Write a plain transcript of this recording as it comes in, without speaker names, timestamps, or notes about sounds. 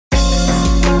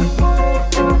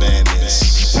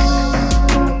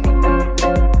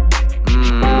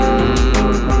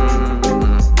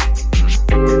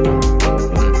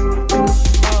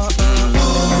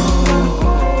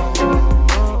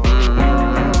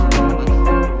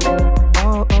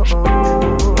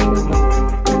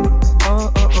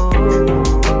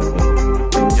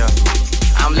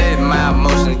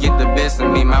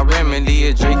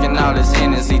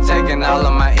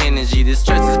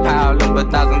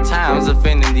1,000 times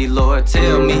infinity, Lord.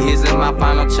 Tell me, is it my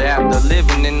final chapter?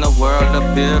 Living in the world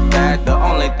of fear factor.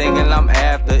 Only thinking I'm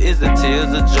after is the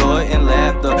tears of joy and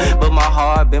laughter. But my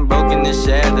heart been broken and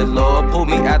shattered, Lord. Pull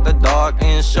me out the dark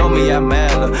and show me I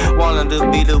matter. Wanted to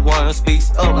be the one who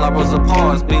speaks up like Rosa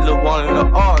Parks. Be the one in the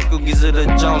arc who gives it a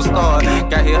jump start.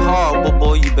 Got hit hard, but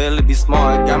boy, you better be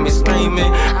smart. Got me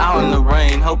screaming out in the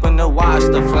rain, hoping to watch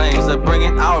the flames that bring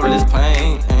it out of this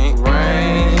pain.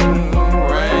 Rain,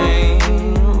 rain,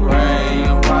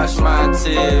 rain, wash my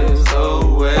tears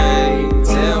away.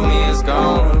 Tell me it's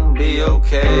gonna be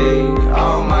okay.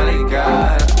 Almighty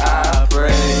God, I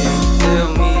pray. Tell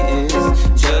me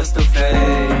it's just a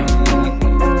phase.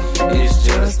 It's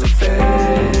just a phase.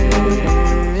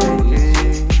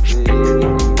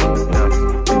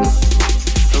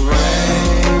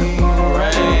 Rain,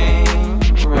 rain,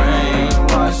 rain,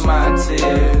 wash my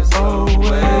tears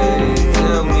away.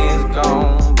 Tell me it's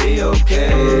gonna be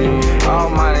okay.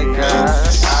 Almighty God,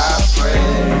 I pray.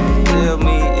 Tell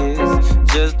me it's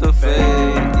just a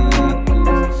phase.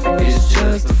 It's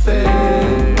just a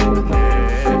phase.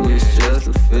 It's just a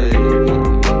phase.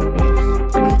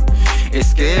 It's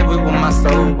scary with my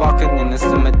soul walking in the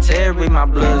cemetery. My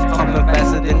blood's pumping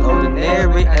faster than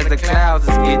ordinary as the clouds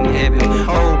is getting heavy.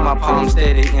 Hold my palm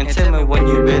steady and tell me when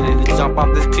you're ready to jump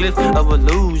off this cliff of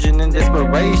illusion and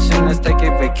desperation. Let's take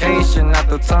a vacation out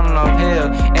the tunnel of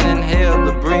hell and inhale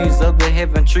the breeze of the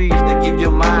heaven trees that give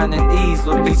your mind an ease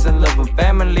with peace and love and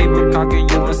family. Will conquer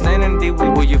your insanity.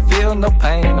 Will you feel no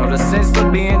pain or the sense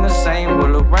of being ashamed?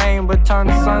 Will the rain return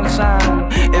to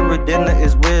sunshine? Every dinner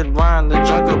is red wine, the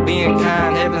drunk of being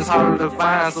kind. Heaven's harder to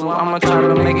find, so I'ma try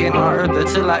to make it on earth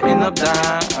until I end up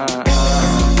dying.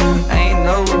 Ain't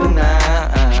no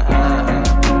denying,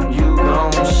 you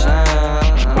gon'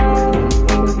 shine,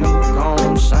 you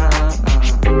gon' shine.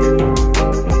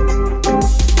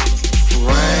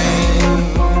 Rain,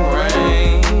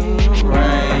 rain,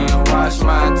 rain, wash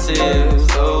my tears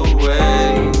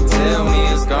away. Tell me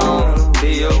it's gonna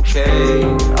be okay.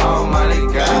 Almighty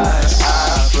God,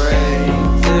 I pray.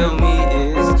 Tell me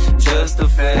it's just a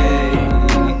phase.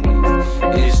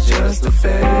 It's just a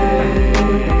phase.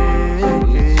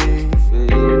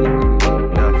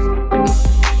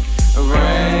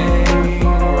 Rain,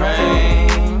 rain,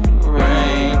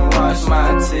 rain, wash my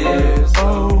tears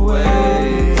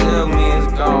away. Tell me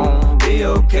it's gonna be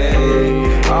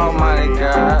okay. Almighty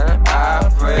God.